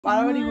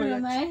বাড়াবাড়ি হয়ে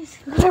যাচ্ছে।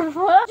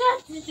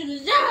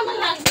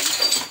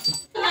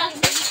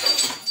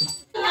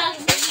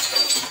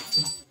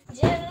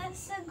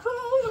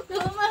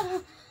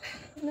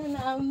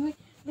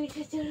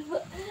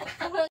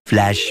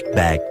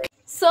 ফ্ল্যাশব্যাক।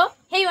 সো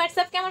হেই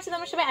হোয়াটসঅ্যাপ, কেমন আছো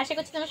তোমরা সবাই? আশা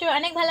করছি তোমরা সবাই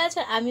অনেক ভালো আছো,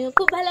 আমিও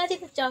খুব ভালো আছি।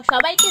 তো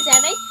সবাইকে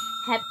জানাই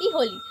হ্যাপি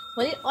হোলি।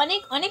 হোলির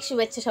অনেক অনেক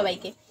শুভেচ্ছা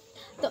সবাইকে।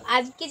 তো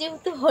আজকে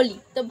যেহেতু হোলি,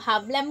 তো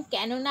ভাবলাম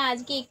কেন না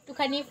আজকে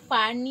একটুখানি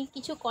ফানি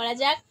কিছু করা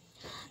যাক।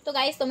 তো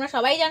গাইস, তোমরা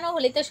সবাই জানো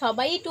হোলিতে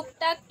সবাই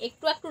টুকটাক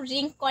একটু একটু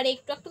ড্রিঙ্ক করে,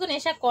 একটু একটু তো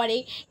নেশা করে।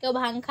 কেউ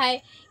ভাং খায়,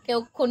 কেউ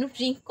কোনো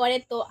ড্রিঙ্ক করে।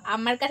 তো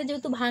আমার কাছে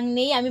যেহেতু ভাং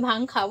নেই, আমি ভাং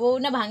খাবো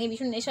না, ভাঙে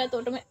ভীষণ নেশা, তো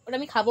ওটা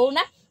আমি খাবোও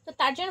না। তো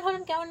তার জন্য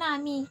ভাবলাম কেন না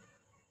আমি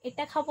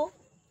এটা খাবো।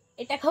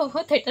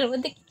 তো এটার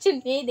মধ্যে কিছু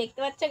নেই, দেখতে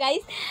পাচ্ছ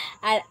গাইস।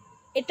 আর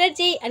এটার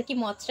যেই আর কি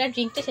মশলা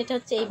ড্রিঙ্কটা, সেটা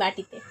হচ্ছে এই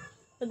বাটিতে।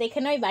 তো দেখে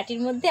নাও, এই বাটির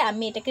মধ্যে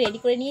আমি এটাকে রেডি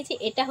করে নিয়েছি।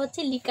 এটা হচ্ছে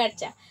লিকার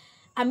চা।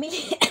 আমি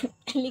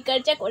লিকার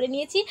চা করে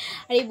নিয়েছি।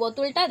 আর এই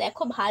বোতলটা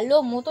দেখো ভালো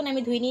মতন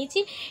আমি ধুয়ে নিয়েছি।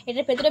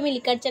 এটার ভেতরে আমি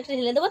লিকার চাটা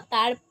ঢেলে দেবো।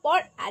 তারপর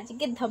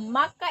আজকে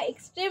ধামাকা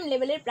এক্সট্রিম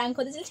লেভেলের প্র্যাঙ্ক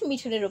হতে চলছে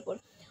মিঠুনের ওপর।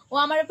 ও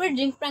আমার ওপরে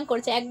ড্রিঙ্ক প্র্যাঙ্ক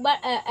করেছে।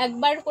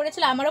 একবার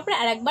করেছিল আমার ওপরে,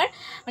 আর একবার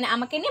মানে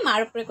আমাকে নিয়ে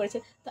মার ওপরে করেছে।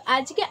 তো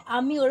আজকে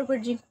আমি ওর উপরে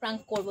ড্রিঙ্ক প্র্যাঙ্ক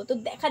করবো। তো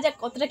দেখা যাক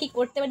কতটা কি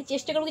করতে পারি,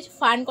 চেষ্টা করবো কিছু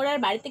ফান করার।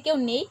 বাড়িতে কেউ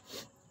নেই,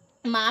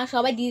 মা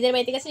সবাই দিদিদের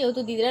বাড়িতে গেছে,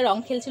 যেহেতু দিদিরা রং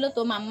খেলছিল,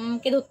 তো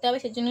মামাকে ধরতে হবে,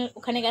 সেজন্য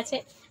ওখানে গেছে।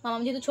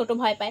 মামাম যেহেতু ছোটো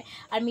ভয় পায়।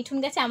 আর মিঠুন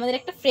গেছে, আমাদের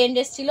একটা ফ্রেন্ড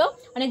এসেছিলো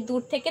অনেক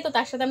দূর থেকে, তো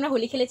তার সাথে আমরা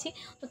হোলি খেলেছি,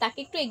 তো তাকে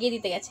একটু এগিয়ে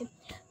দিতে গেছে।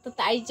 তো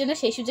তাই জন্য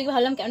সেই সুযোগে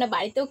ভাবলাম কেননা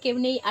বাড়িতেও কেউ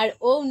নেই আর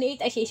ও নেই,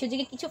 তাই সেই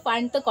সুযোগে কিছু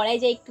ফান তো করাই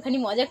যায়, একটুখানি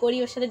মজা করি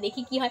ওর সাথে,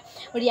 দেখি কী হয়,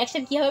 ওর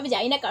রিয়াকশান কী হবে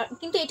জানি না।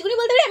 কিন্তু এটুকুনি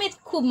বলতে পারি আমি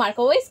খুব মার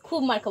খাবো,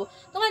 খুব মার খাবো।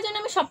 তোমার জন্য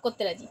আমি সব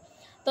করতে রাজি।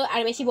 তো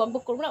আর বেশি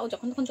বকবক করবো না, ও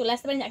যখন তখন চলে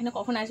আসতে পারে, জানি না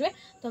কখন আসবে।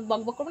 তো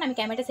বকবক করবো না, আমি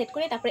ক্যামেরাটা সেট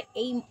করে তারপরে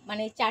এই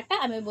মানে চাটা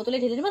আমি ওই বোতলে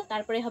ঢেলে নেবো,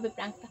 তারপরে হবে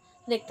প্র্যাঙ্কটা।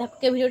 দেখতে থাকো,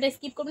 কেউ ভিডিওটা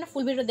স্কিপ করবে না,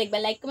 ফুল ভিডিও দেখবে,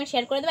 লাইক কমেন্ট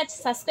শেয়ার করে দেবে, আর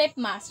সাবস্ক্রাইব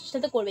মাস্ট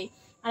সাথে করবেই।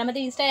 আর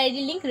আমাদের ইনস্টার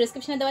আইডির লিঙ্ক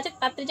ডিসক্রিপশনে দেওয়া আছে,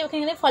 তাড়াতাড়ি যে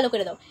ওখানে ফলো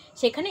করে দাও।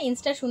 সেখানে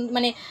ইনস্টার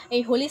মানে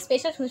এই হোলি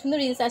স্পেশাল সুন্দর সুন্দর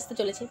রিলস আসতে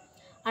চলেছে।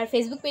 আর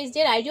ফেসবুক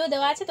পেজের আইডিও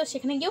দেওয়া আছে, তো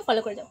সেখানে গিয়েও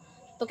ফলো করে দাও।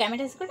 তো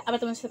ক্যামেরাটা সেট করে আবার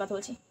তোমার সাথে কথা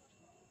বলছি।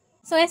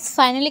 সো গাইস,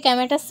 ফাইনালি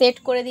ক্যামেরাটা সেট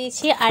করে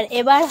দিয়েছি, আর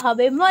এবার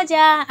হবে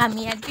মজা।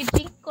 আমি আজকে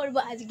ড্রিঙ্ক করবো,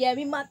 আজকে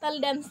আমি মাতাল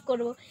ডান্স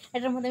করব।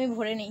 এটার মধ্যে আমি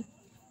ভরে নেই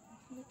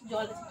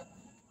জল আছে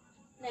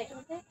না, এটার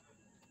মধ্যে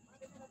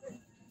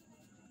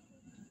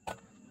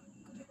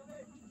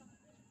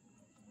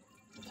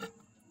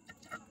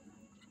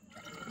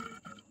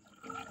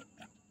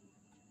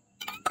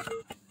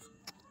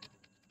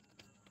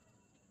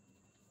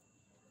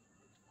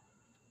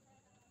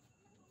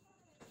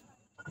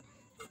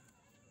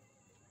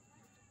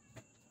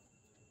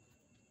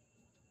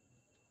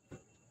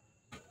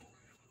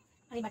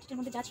আর এই বাটিটার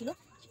মধ্যে যা ছিল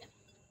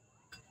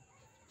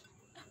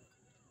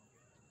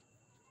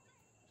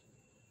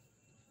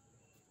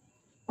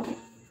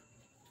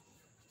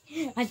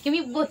আজকে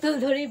আমি বোতল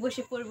ধরেই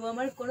বসে পড়বো,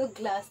 আমার কোনো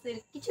গ্লাসের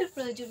কিছুর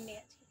প্রয়োজন নেই।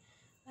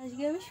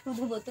 আজকে আমি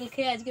শুধু বোতল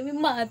খেয়ে আজকে আমি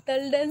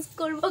মাতাল ডান্স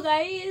করবো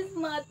গাইস,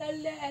 মাতাল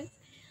ডান্স।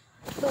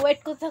 তো ওয়েট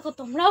করতে থাকো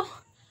তোমরাও,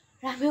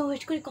 আর আমিও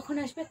ওয়েট করি কখন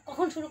আসবে,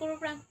 কখন শুরু করবো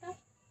প্র্যাঙ্কটা,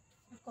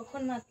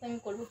 কখন মাত্রা আমি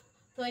করবো।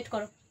 তো ওয়েট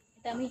করো,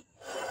 এটা আমি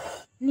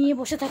নিয়ে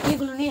বসে থাকি,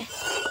 এগুলো নিয়ে।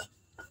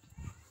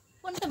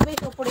 ফোনটা বেশ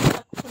ওপরে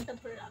থাকো, ফোনটা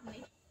ধরে লাভ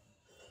নেই।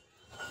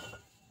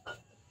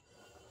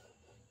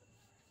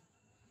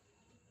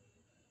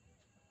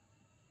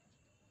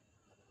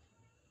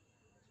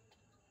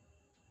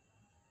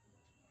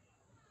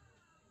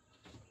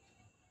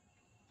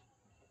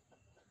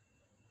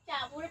 চা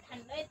পুরো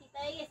ঠান্ডা হয়ে তিতা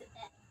হয়ে গেছে।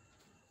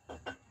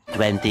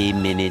 20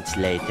 minutes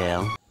later.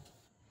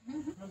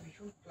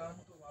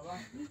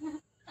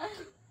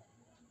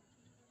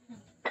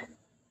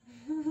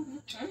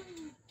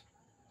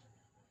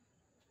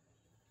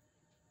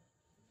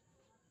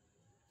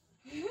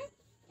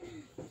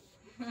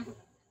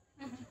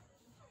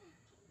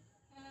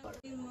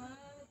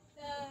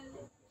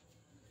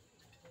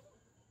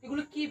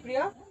 এগুলো কি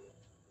প্রিয়া?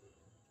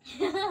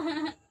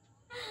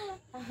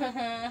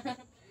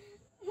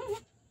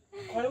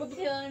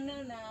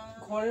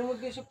 ঘরের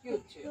মধ্যে এসব কি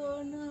হচ্ছে?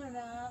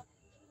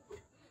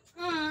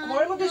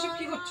 ঘরের মধ্যে এসব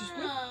কি করছিস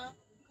তুই?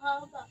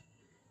 খাওয়া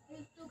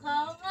একটু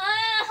খাওয়া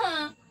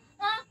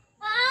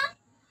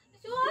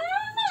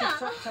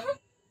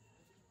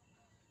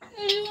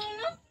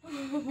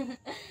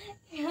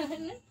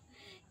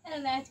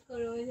নাচ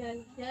করবো,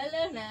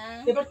 চলো না।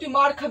 এবার তুই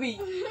মার খাবি।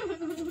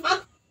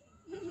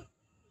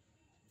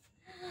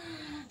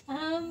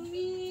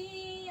 আমি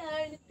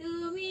আর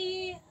তুমি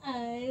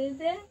আর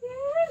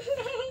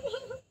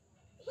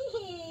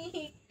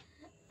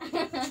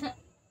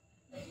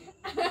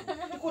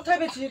কোথায়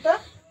পেয়েছিস এটা?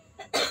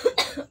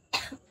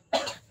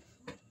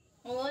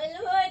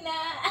 বলবো না,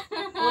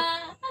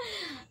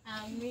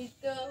 আমি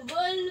তো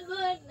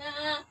বলবো না,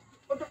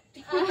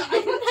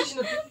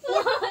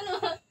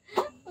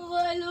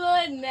 বলবো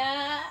না।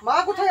 মা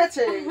কোথায়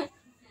আছে?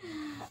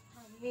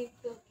 আমি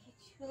তো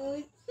কিছু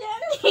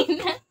জানি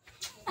না।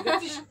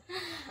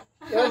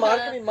 মার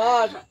খাবি,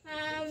 মার।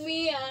 আমি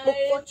আর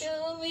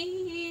তুমি,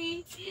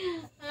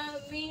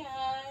 আমি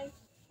আর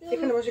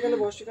এখানে বস, এখানে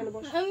বস, এখানে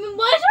বস। আমি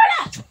বসবো না,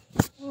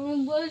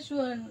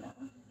 বসবো না।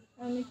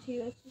 আমি ঠিক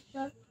আছে,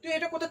 সর। তুই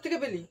এটা কোথা থেকে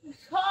পেলি?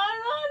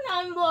 সরো না,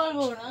 আমি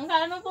বলবো না।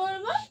 কেন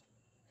বলবো?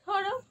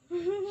 সরো।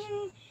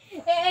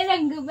 এ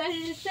রঙ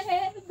বরসে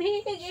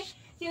ভीगे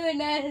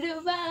चुनर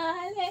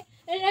वाले,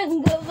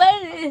 रंग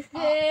बरसे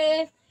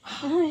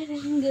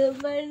रंग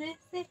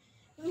बरसे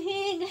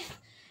भीगे।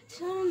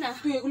 শোনো না,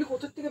 তুই এগুলি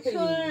কোথা থেকে পেলি?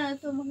 শোনো না,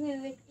 তোমাকে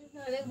দেখতে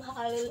অনেক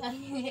ভালো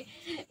লাগে।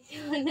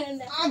 শোনো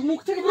না, মুখ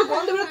থেকে পুরো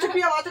গন্ধ বেরোচ্ছে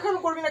প্রিয়া, মাথা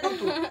খারাপ করবি না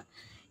কিন্তু।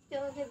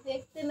 তোমাকে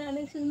দেখতে না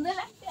অনেক সুন্দর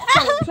লাগছে।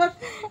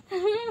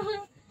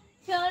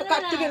 শোনো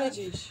কাট না, থেকে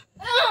এনেছিস?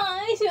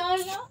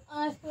 শোনো,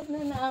 শোনো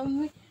না,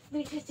 আমি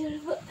বেঁচে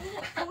চলবো,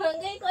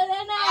 আমাকে করে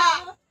না।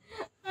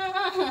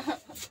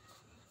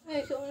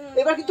 শোনো না,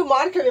 এবার কিন্তু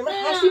মার খাবি, আমার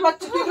হাসি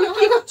পাচ্ছে। তুই এগুলো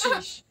কি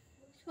করছিস?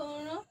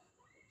 শোনো,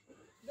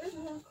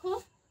 দেখো,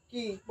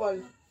 কি বল?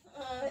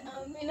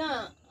 আমি না,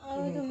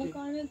 আমি তোমাকে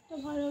অনেকটা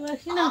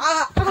ভালোবাসি না।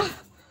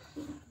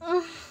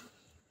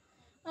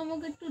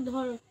 আমাকে একটু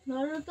ধরো,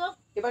 ধরো তো।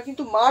 এবার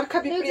কিন্তু মার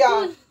খাবি প্রিয়া।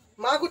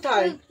 মা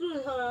কোথায়? একটু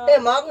ধরো। এ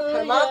মা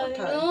কোথায়? মা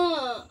কোথায়?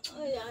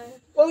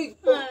 ওই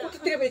কোথা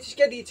থেকে পেয়েছিস?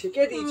 কে দিয়েছে?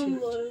 কে দিয়েছে?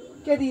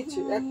 কে দিয়েছে?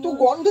 এত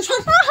গন্ধ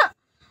শোন।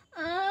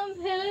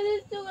 ফেলে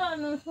দিচ্ছ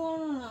কেন?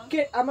 শোনো না,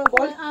 কে আমার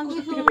বল, আগে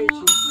কোথা থেকে শোনো,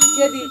 পেয়েছিস?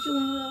 কে দিয়েছে?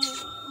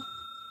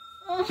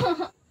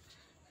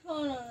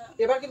 শোনো না।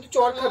 এবার কিন্তু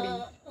চড় খাবি।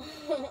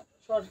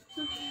 সর,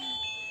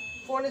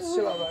 ফোন এসছে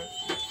বাবার।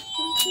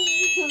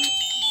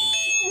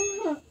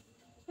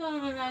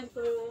 শোনো, নাচ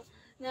করবো,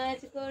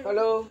 নাচ করবো।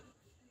 হ্যালো,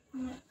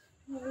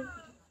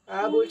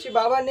 হ্যাঁ বলছি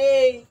বাবা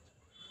নেই,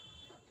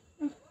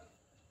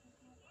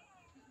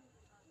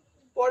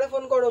 পরে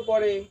ফোন করো,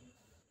 পরে।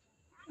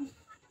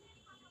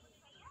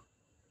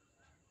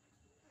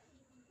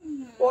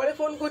 পরে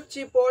ফোন করছি,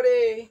 পরে।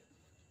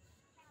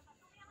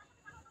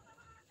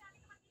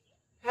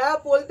 হ্যাঁ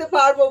বলতে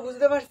পারবো,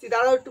 বুঝতে পারছি,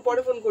 দাঁড়াও একটু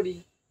পরে ফোন করি।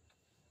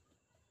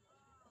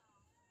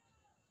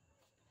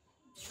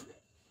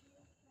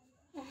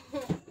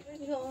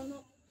 শোনো,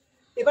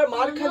 এবার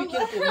মার খাবি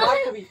কিন্তু, মার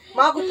খাবি।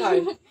 মা কোথায়?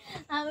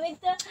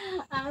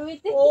 আমি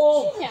তো ও।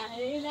 কিছু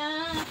জানি না,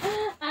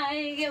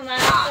 আগে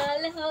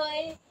মাতাল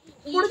হয়ে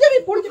পড়ে যাবি,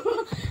 পড়ে যাবি,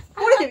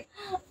 পড়ে যাবি।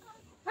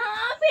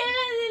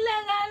 ফেলে দিলে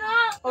কেন?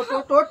 ওট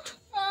ওট ওট।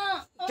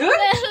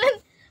 ফেলে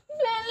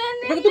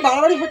এটা কিন্তু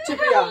বাড়াবাড়ি হচ্ছে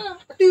প্রিয়া।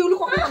 তুই এগুলো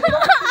কখন করবি?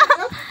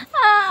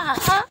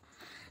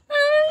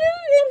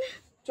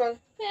 চল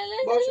ফেলে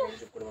বস, এখানে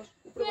চুপ করে বস,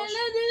 উপরে বস।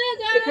 ফেলে দিলে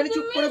কেন? এখানে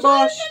চুপ তুমি করে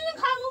বস। আমি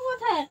খাবো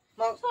কোথায়?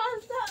 মা-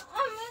 সরটা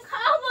আমি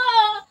খাবো,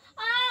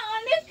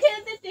 অনেক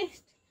খেতে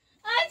টেস্ট।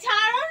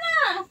 ছাড়ো না।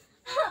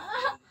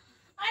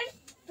 আর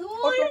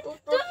ওট, ওট, ওট,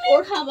 তুমি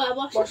ওট। খাবা,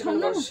 বসো। বস, এখানে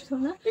শোনো বস। না,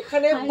 শোনো,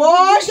 এখানে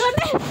বস।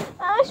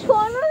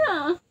 শোনো না,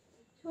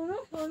 শোনো,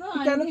 শোনো,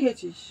 তুই কেন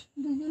খেয়েছিস?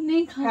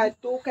 দুজনেই খাই। হ্যাঁ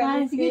তো কেন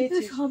আজকে তো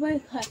খেয়েছিস? সবাই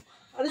খায়।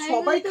 আরে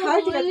সবাই আজকে তো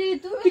খায়, ঠিক আছে। হোলি,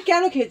 তুমি তুই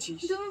কেন খেয়েছিস?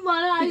 তুমি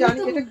বলো, তুই আজকে জানি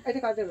তো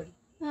এটা কাদের বাড়ি?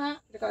 হ্যাঁ,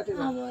 এটা কাদের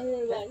বাড়ি?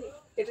 আমাদের বাড়ি।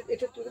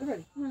 এটা তোদের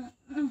বাড়ি?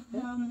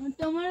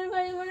 তোমার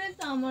বাড়ি মানে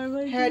তো আমার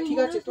বাড়ি। হ্যাঁ তুমি ঠিক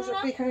আছে, তোর বলেছো না?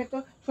 একটা এখানে তো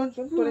শোন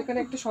শোন, তোর এখানে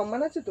একটা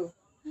সম্মান আছে তো।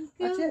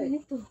 কেউ আছে? জানে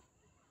তো।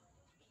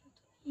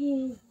 এই,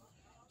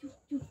 চুপ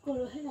চুপ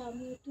করো, হ্যাঁ,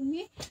 তুমি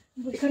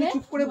বসে এখানে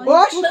চুপ করে গল্প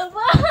বস।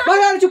 করবো। বস,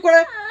 আরে চুপ করে।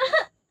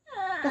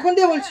 তখন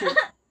দিয়ে বলছি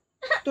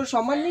তোর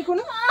সম্মান নেই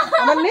কোনো?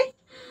 আমার নেই?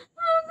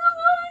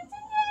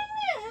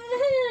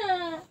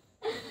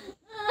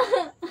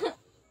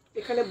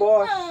 এখানে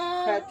বস।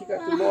 হ্যাঁ ঠিক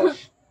আছে, বস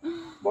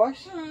বস।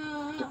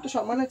 তোর তো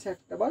সম্মান আছে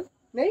একটা, বল।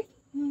 নেই?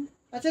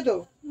 আছে তো,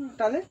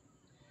 তাহলে?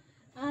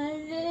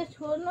 আরে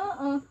শোনো,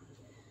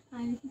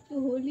 আজকে তো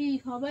হোলি,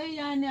 সবাই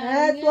জানে।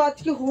 হ্যাঁ তো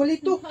আজকে হোলি,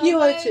 তো কি সবাই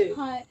হয়েছে?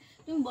 খায়।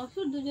 তুমি বসো,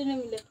 দুজনে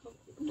মিলে খাবো।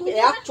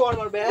 এক চড়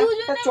মারবে,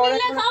 একটা চড়।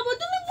 দুজনে মিলে খাবো,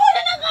 তুমি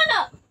বলে না কেন?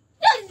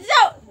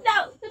 যাও,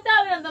 যাও,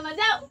 যাও না তোমার,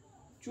 যাও,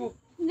 চুপ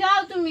যাও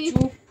তুমি,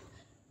 চুপ।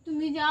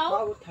 তুমি যাও।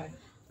 মা কোথায়?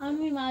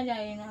 আমি মা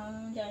জানি না,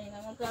 আমি জানি না,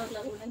 আমার ক্লাস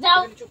লাগবে না। যাও,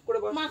 এখানে চুপ করে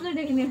বস। মাকে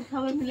ডেকে নিয়ে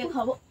সবাই মিলে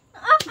খাবো।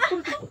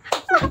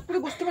 চুপ করে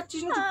বসতে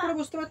পারছিস না? চুপ করে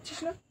বসতে পারছিস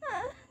না?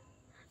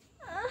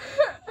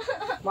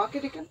 মাকে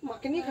ডেকে,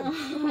 মাকে নিয়ে খাবি?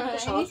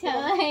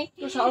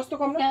 তোর সাহস তো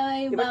কম না? সবাই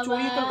এবার বাবা,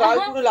 চড়িয়ে তোর গাল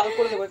পুরো লাল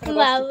করে দেবো। এখানে বস, চুপ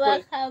বাবা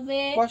করে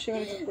খাবে, বস,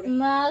 এখানে চুপ করে।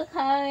 মা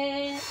খাবে,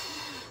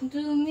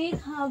 তুমি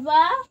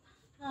খাবা,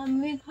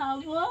 আমি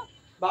খাবো।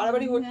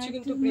 বাড়াবাড়ি হচ্ছে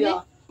কিন্তু প্রিয়া,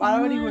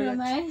 বাড়াবাড়ি হয়ে যাচ্ছে।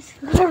 রোম্যান্স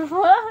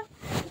করবো।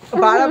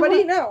 বাড়াবাড়ি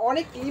না,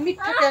 অনেক লিমিট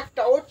থাকে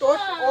একটা। ওট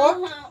ওট ওট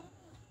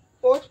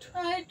ওট।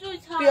 একটু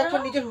তুই এখন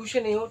ছাড়ো নিজের হুঁশে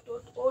নেই। ওট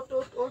ওট ওট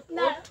ওট ওট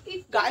না, ওট।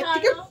 একটু গায়ের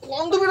থেকে ছাড়ো।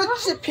 গন্ধ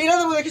বেরোচ্ছে, ফেলে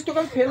দেবো, দেখিস তোকে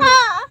আমি ফেলে দেবো।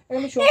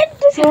 এখানে শো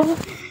শো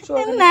শো,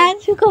 এখানে শো।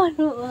 नाच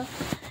करो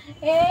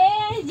ए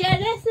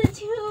जरा से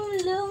झूम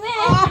लूं मैं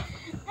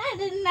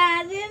अरे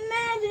नाच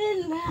नाच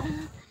ना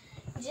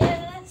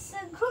जरा से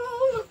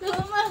घूम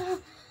घूमा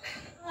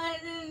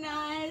अरे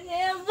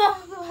नारे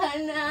बाबा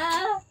ना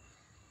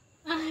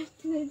आज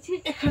तुझे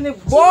এখানে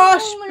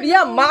বস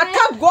প্রিয়া,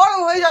 মাথা গরম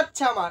হয়ে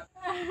যাচ্ছে আমার।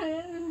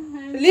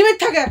 লিমিট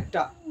থাকে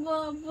একটা।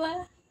 बाबा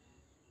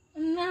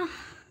ना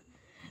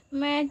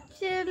मैं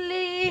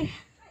चली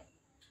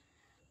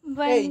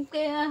এই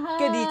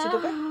কে দিয়েছে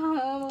তোকে?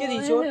 কে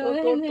দিয়েছে? ওট ওট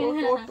ওট ওট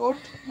ওট ওট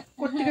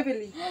কোত্থেকে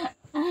পেলি?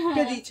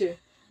 কে দিয়েছে?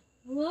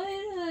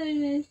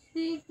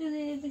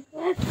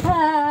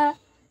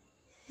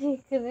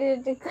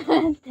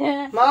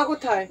 মা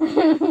কোথায়?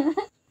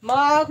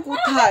 মা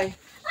কোথায়?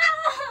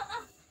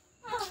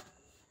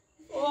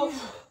 ওফ,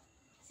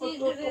 ওট,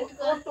 ওট, ওট,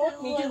 ওট, ওট,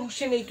 নিজের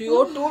হুঁশে নেই তুই।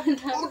 ওট ওট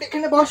ওট,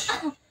 এখানে বস।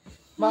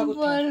 মা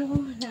কোথায়?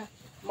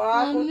 মা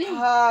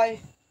কোথায়?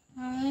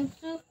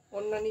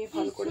 অন্য নিয়ে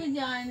ভালো করে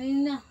জানি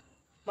না,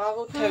 মা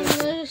কোথায়?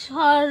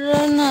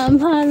 সারা না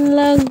ভাল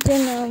লাগছে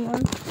না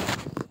আমার।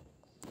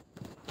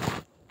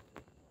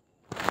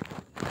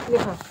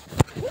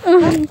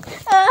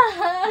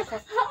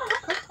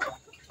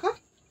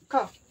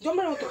 খা,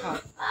 জমের মতো খা।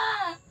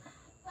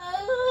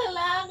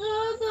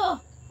 লাগলো তো।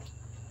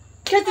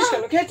 খেয়েছিস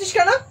কেন? খেয়েছিস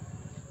কেন?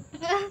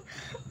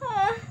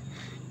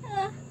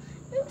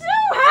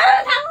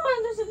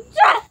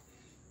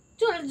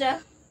 চলে যা,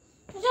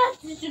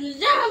 চলে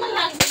যা, আমার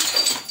লাগবে।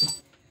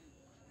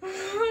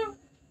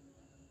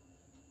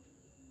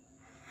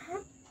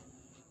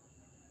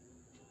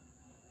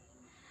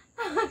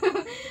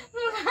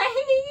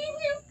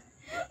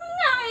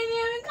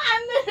 আমি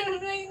কান্দে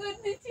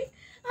করতেছি,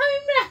 আমি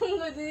প্রাণ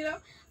করতে দিলাম,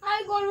 আর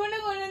করবো না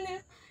করে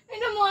দিলাম।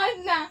 এটা মদ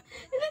না,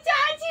 এটা চা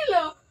ছিল,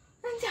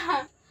 চা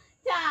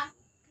চা।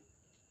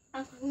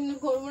 আমি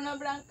করবো না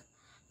প্রাণ,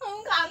 আমি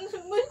কান্দে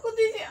বস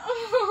করতেছি,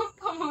 আমি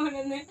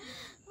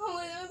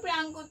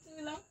প্রাণ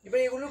করতেছিলাম। এবার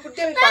এগুলো করতে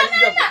আমি পালিয়ে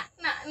যাবো।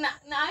 না না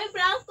না, আমি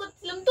প্রাণ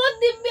করছিলাম তোর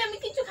দিব্যি, আমি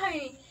কিছু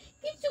খাইনি,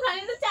 কিচ্ছু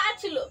খাইনি, তো চা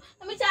ছিল,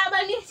 আমি চা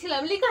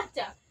বানিয়েছিলাম, লিকার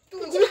চা।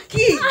 এগুলো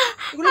কি?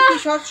 এগুলো কি?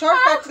 শর্ট শর্ট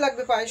কাট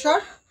লাগবে পায়ে,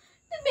 শর্ট।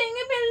 তুই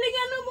ভেঙে ফেললি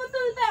কেন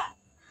বোতলটা?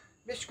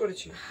 বেশ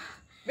করেছি,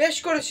 বেশ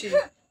করেছি।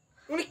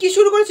 এগুলো কি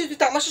শুরু করেছিস তুই?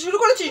 তামাশা শুরু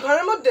করেছিস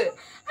ঘরের মধ্যে?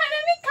 আরে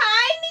আমি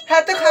খাইনি।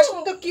 হ্যাঁ তো খাস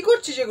তো কি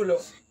করছিস এগুলো?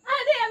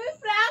 আরে আমি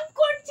প্র্যাঙ্ক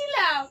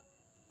করছিলাম।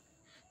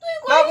 তুই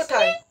মা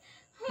কোথায়?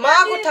 মা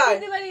কোথায়?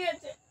 বাড়ি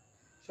গেছে।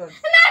 শোন,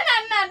 না না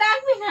না,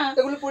 ডাকবি না।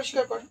 এগুলো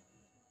পরিষ্কার কর।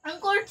 আমি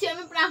করছি,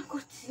 আমি প্র্যাঙ্ক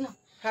করছিলাম।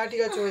 হ্যাঁ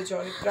ঠিক আছে, হয়েছে,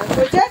 অনেক প্রাণ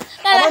হয়েছে।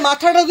 আমার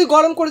মাথাটা তুই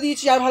গরম করে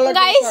দিয়েছিস, আর ভালো লাগছে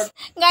না। গাইস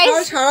গাইস,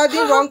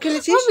 সারাদিন রং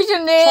খেলেছিস,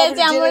 পিছনে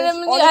রেখেছে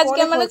আমার, আজকে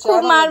আমার খুব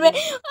মারবে।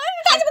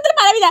 কাজ করতে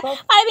পারবি না,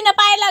 পারবি না,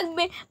 পায়ে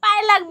লাগবে,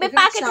 পায়ে লাগবে,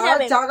 পা কেটে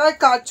যাবে। জায়গায়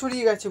কাজ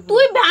ছড়িয়ে গেছে।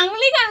 তুই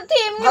ভাঙলি কেন? তুই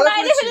এমনি ভালো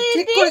বাইরে করেছিস, ফেলে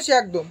ঠিক দিতি। করেছিস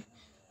একদম।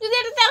 যদি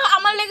এটা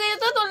আমার লেগে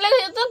যেত, তোর লেগে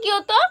যেত, কি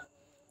হতো?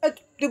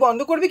 তুই বন্ধ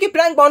করবি কি?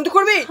 প্র্যাঙ্ক বন্ধ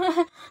করবি?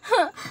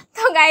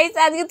 তো গাইস,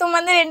 আজকে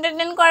তোমাদের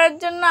এন্টারটেইন করার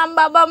জন্য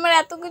বাবা আমার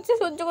এত কিছু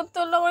সহ্য করতে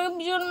হলো, আমাকে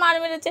ভীষণ মার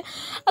মেরেছে।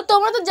 আর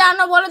তোমরা তো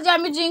জানো, বলো যে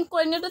আমি ড্রিঙ্ক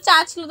করিনি, ওটা চা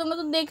ছিল, তোমরা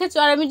তো দেখেছো।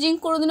 আর আমি ড্রিঙ্ক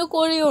কোনোদিনও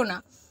করিও না,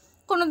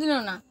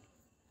 কোনোদিনও না।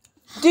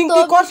 ড্রিঙ্ক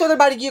তুই কর, তোদের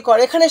বাড়ি গিয়ে কর,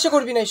 এখানে এসে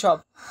করবি না সব।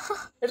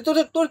 এটা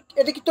তোর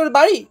এটা কি তোর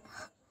বাড়ি?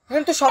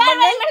 এখানে তো সম্মান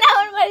নেই।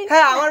 আমার বাড়ি,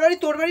 হ্যাঁ আমার বাড়ি,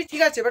 তোর বাড়ি,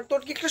 ঠিক আছে, বাট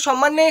তোর কি একটা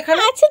সম্মান নেই এখানে?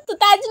 আছে তো,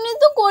 তার জন্যই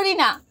তো করি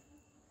না,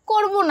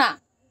 করবো না।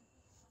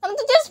 আমি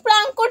তো জাস্ট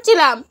প্র্যাঙ্ক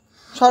করছিলাম।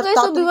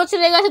 তো 2 বছর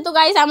লেগে গেছে। তো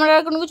গাইস, আমার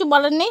আর কোনো কিছু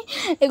বলার নেই,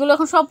 এগুলো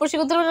এখন সব পরিষ্কার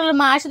করতে হবে, নাহলে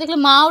মা এসে দেখলে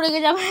মাও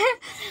রেগে যাবে।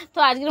 তো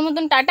আজকের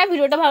মতন টাটা।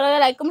 ভিডিওটা ভালো লাগে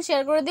লাইক কমেন্ট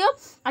শেয়ার করে দিও,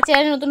 আর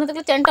চ্যানেলে নতুন হয়ে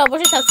থাকলে চ্যানেলটা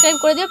অবশ্যই সাবস্ক্রাইব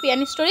করে দিও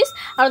পিয়ানি স্টোরিজ।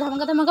 আর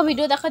ধামাকা ধামাকা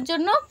ভিডিও দেখার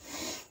জন্য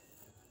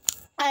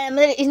আর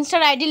আমাদের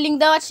ইনস্টার আইডির লিঙ্ক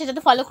দেওয়া আছে,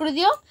 সেটাতে ফলো করে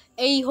দিও।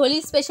 এই হোলি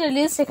স্পেশাল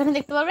রিলস সেখানে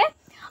দেখতে পাবে।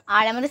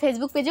 আর আমাদের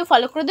ফেসবুক পেজেও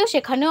ফলো করে দিও,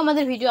 সেখানেও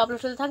আমাদের ভিডিও আপলোড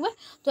হতে থাকবে।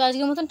 তো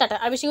আজকের মতন টাটা।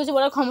 আর বেশি কিছু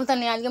বলার ক্ষমতা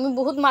নেই, আজকে আমি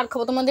বহুত মার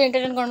খাবো, তোমাদের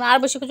এন্টারটেইন করবো, আর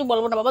বেশি কিছু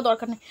বলবো না বাবা,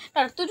 দরকার নেই।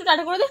 টাটা, তুই একটু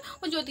টাটা করে দে।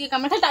 ওই যে ওইদিকে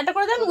ক্যামেরা, খালি টাটা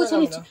করে দে, আমি গুছিয়ে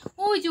নিচ্ছি।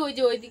 ওই যে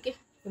ওইদিকে।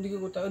 ওদিকে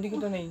কোথায়? ওদিকে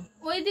তো নেই।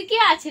 ওইদিকে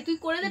আছে, তুই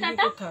করে দে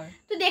টাটা। কোথায়?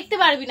 তুই দেখতে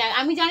পারবি না,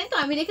 আমি জানি তো,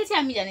 আমি রেখেছি,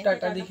 আমি জানি।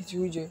 টাটা দেখেছি,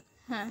 ওই যে।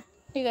 হ্যাঁ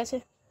ঠিক আছে,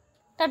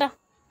 টাটা।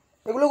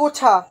 এগুলো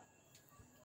গোছা।